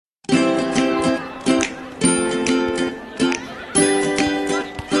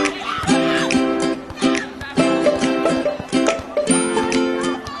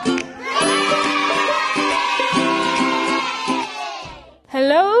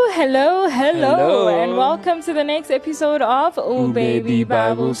Hello, and welcome to the next episode of Ooh Baby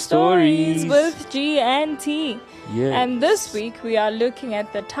Bible Stories with G and T. Yes. And this week we are looking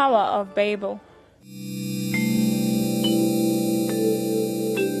at the Tower of Babel.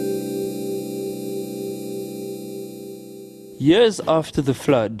 Years after the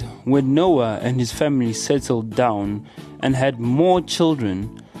flood, when Noah and his family settled down and had more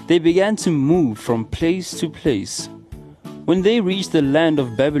children, they began to move from place to place. When they reached the land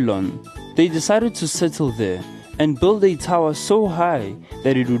of Babylon, they decided to settle there and build a tower so high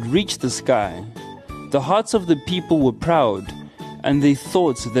that it would reach the sky. The hearts of the people were proud, and they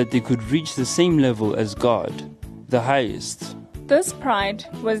thought that they could reach the same level as God, the highest. This pride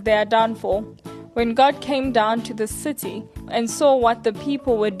was their downfall. When God came down to the city and saw what the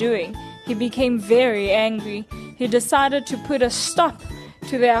people were doing, he became very angry. He decided to put a stop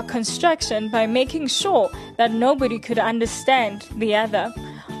to their construction by making sure that nobody could understand the other.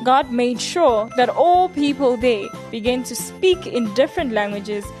 God made sure that all people there began to speak in different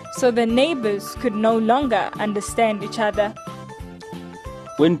languages so the neighbors could no longer understand each other.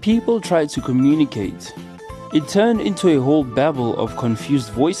 When people tried to communicate, it turned into a whole babel of confused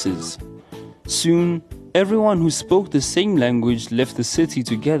voices. Soon, everyone who spoke the same language left the city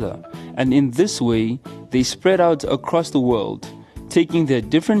together, and in this way, they spread out across the world, taking their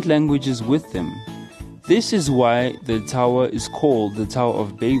different languages with them. This is why the tower is called the Tower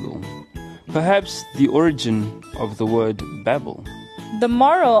of Babel, perhaps the origin of the word Babel. The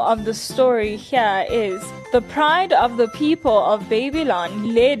moral of the story here is the pride of the people of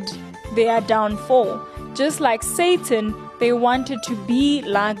Babylon led their downfall. Just like Satan, they wanted to be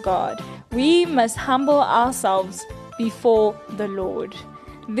like God. We must humble ourselves before the Lord.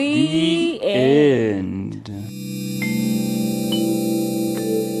 The end.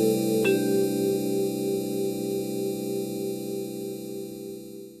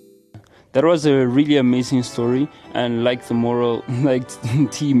 That was a really amazing story, and like the moral, like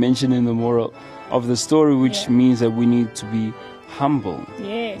T mentioned in the moral of the story, which means that we need to be humble.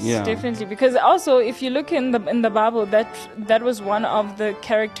 Yes, definitely. Because also, if you look in the Bible, that was one of the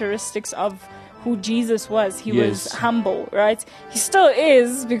characteristics of who Jesus was. He was humble, right? He still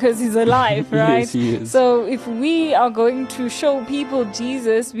is because he's alive, right? Yes, he is. So if we are going to show people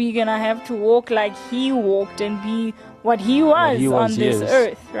Jesus, we're gonna have to walk like he walked and be what he was on this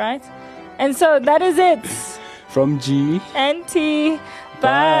earth, right? And so that is it. From G and T.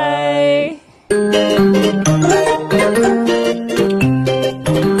 Bye. Hey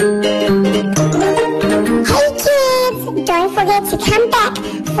kids, don't forget to come back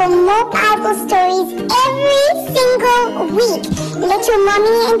for more Bible stories every single week. Let your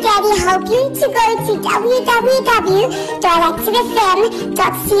mommy and daddy help you to go to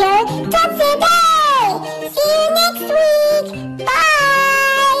www.dialecticfm.co.za.